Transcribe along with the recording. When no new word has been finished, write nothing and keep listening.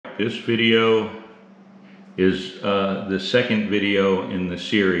This video is the second video in the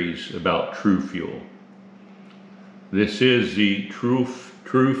series about TruFuel. This is the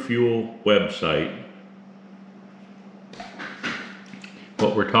TruFuel website.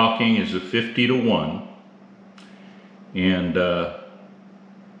 What we're talking is a 50-to-1, and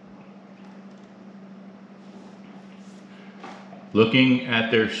looking at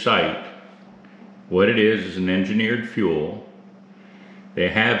their site, what it is an engineered fuel. They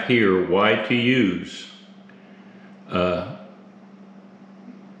have here why to use the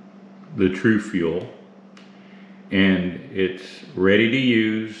TruFuel, and it's ready to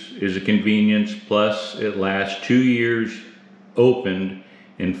use, is a convenience, plus it lasts 2 years opened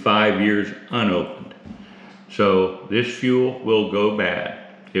and 5 years unopened. So this fuel will go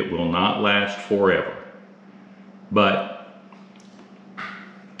bad. It will not last forever. But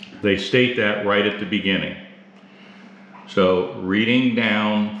they state that right at the beginning. So reading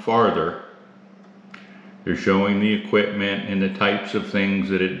down farther, they're showing the equipment and the types of things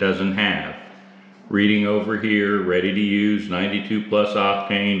that it doesn't have. Reading over here, ready to use, 92 plus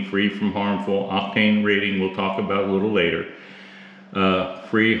octane, free from harmful, octane rating we'll talk about a little later.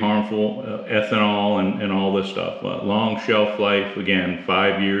 Free harmful ethanol and all this stuff. Long shelf life, again,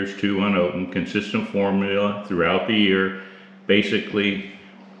 5 years, 2 unopened, consistent formula throughout the year. Basically,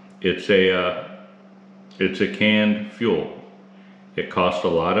 it's a canned fuel. It costs a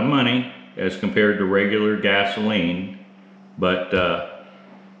lot of money as compared to regular gasoline, but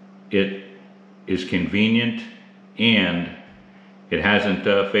it is convenient, and it hasn't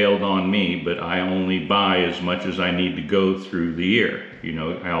failed on me, but I only buy as much as I need to go through the year. You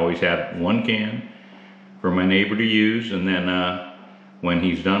know, I always have one can for my neighbor to use, and then when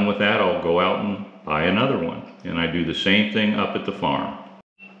he's done with that, I'll go out and buy another one. And I do the same thing up at the farm.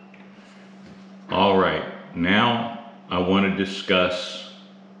 All right, now I want to discuss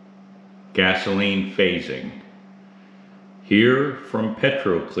gasoline phasing. Here from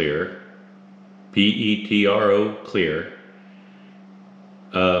PetroClear, P-E-T-R-O Clear,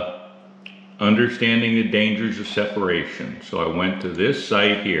 understanding the dangers of separation. So I went to this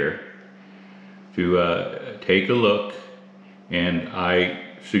site here to take a look, and I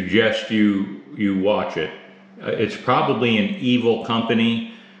suggest you watch it. It's probably an evil company.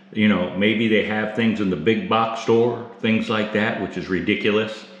 You know, maybe they have things in the big box store, things like that, which is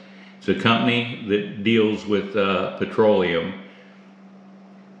ridiculous. It's a company that deals with petroleum.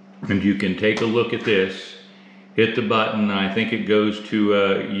 And you can take a look at this, hit the button, I think it goes to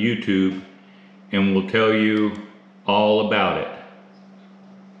YouTube, and will tell you all about it.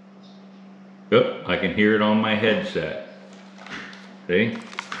 Yep, I can hear it on my headset. See?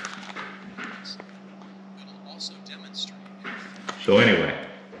 So anyway,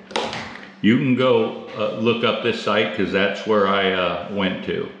 you can go look up this site, because that's where I went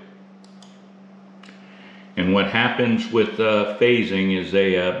to. And what happens with phasing is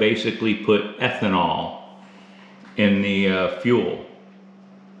they basically put ethanol in the fuel.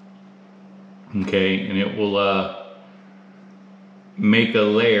 Okay, and it will make a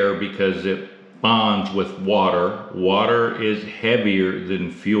layer because it bonds with water. Water is heavier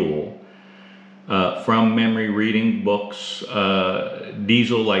than fuel. From memory reading books,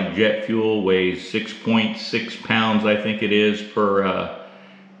 diesel, like jet fuel, weighs 6.6 pounds, I think it is, per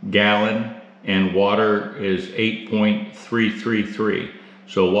gallon, and water is 8.333.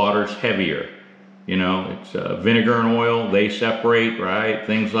 So water's heavier. You know, it's vinegar and oil, they separate, right?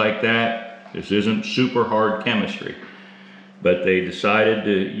 Things like that. This isn't super hard chemistry. But they decided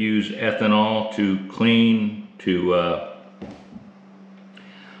to use ethanol to clean, to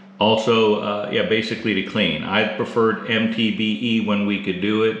yeah, basically to clean. I preferred MTBE when we could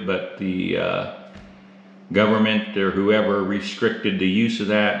do it, but the government or whoever restricted the use of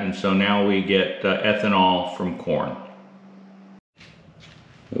that, and so now we get ethanol from corn.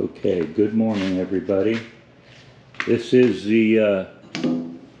 Okay, good morning everybody. This is the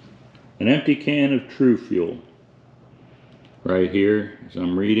an empty can of TruFuel right here as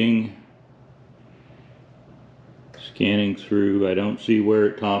I'm reading, scanning through. I don't see where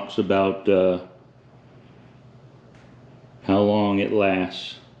it talks about how long it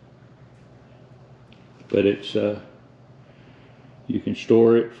lasts, but it's you can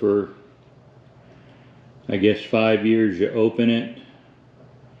store it for, I guess, 5 years. You open it,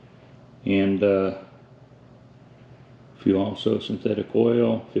 and fuel, also synthetic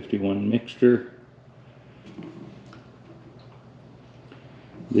oil, 51 mixture.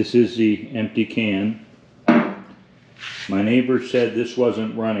 This is the empty can. My neighbor said this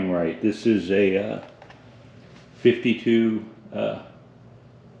wasn't running right. This is a 52,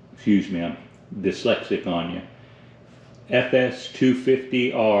 excuse me, I'm dyslexic on you.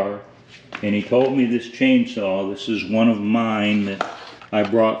 FS250R, and he told me this chainsaw, this is one of mine that I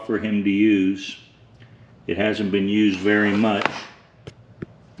brought for him to use. It hasn't been used very much,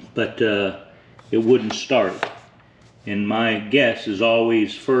 but it wouldn't start. And my guess is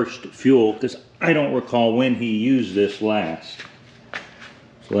always first fuel, because I don't recall when he used this last.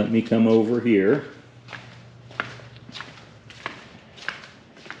 So let me come over here.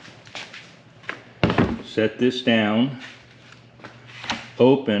 Set this down,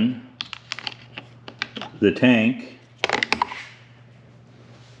 open the tank,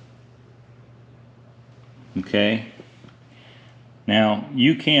 okay. Now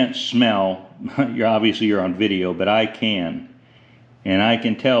you can't smell, obviously you're on video, but I can, and I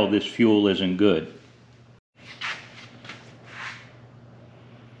can tell this fuel isn't good.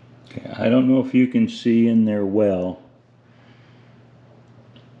 Okay, I don't know if you can see in there well.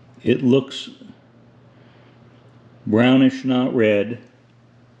 It looks brownish, not red,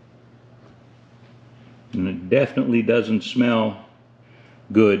 and it definitely doesn't smell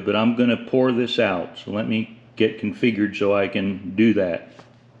good, but I'm going to pour this out, so let me get configured so I can do that.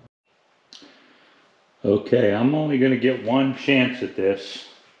 Okay, I'm only going to get one chance at this.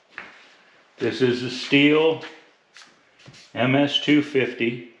 This is a Sthil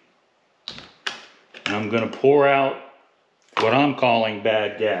MS250. I'm going to pour out what I'm calling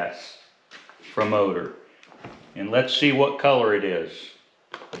bad gas from motor. And let's see what color it is.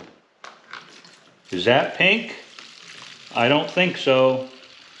 Is that pink? I don't think so.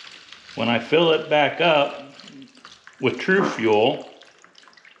 When I fill it back up with TruFuel,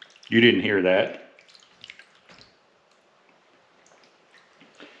 you didn't hear that,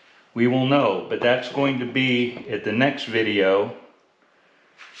 we will know, but that's going to be at the next video,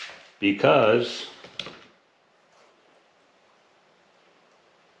 because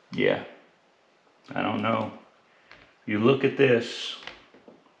yeah, I don't know. You look at this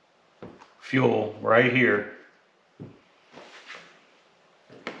fuel right here,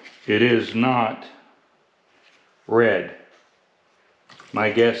 it is not red. My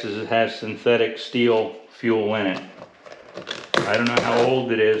guess is it has synthetic steel fuel in it. I don't know how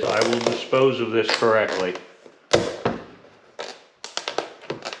old it is. I will dispose of this correctly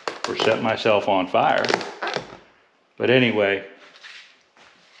or set myself on fire. But anyway,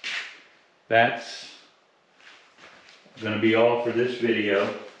 that's going to be all for this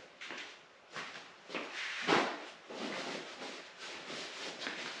video.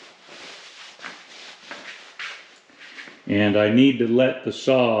 And I need to let the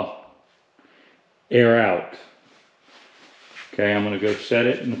saw air out. Okay, I'm going to go set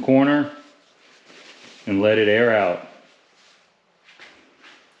it in the corner and let it air out.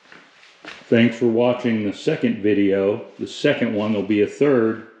 Thanks for watching the second video. The second one will be a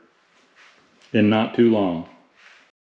third in not too long.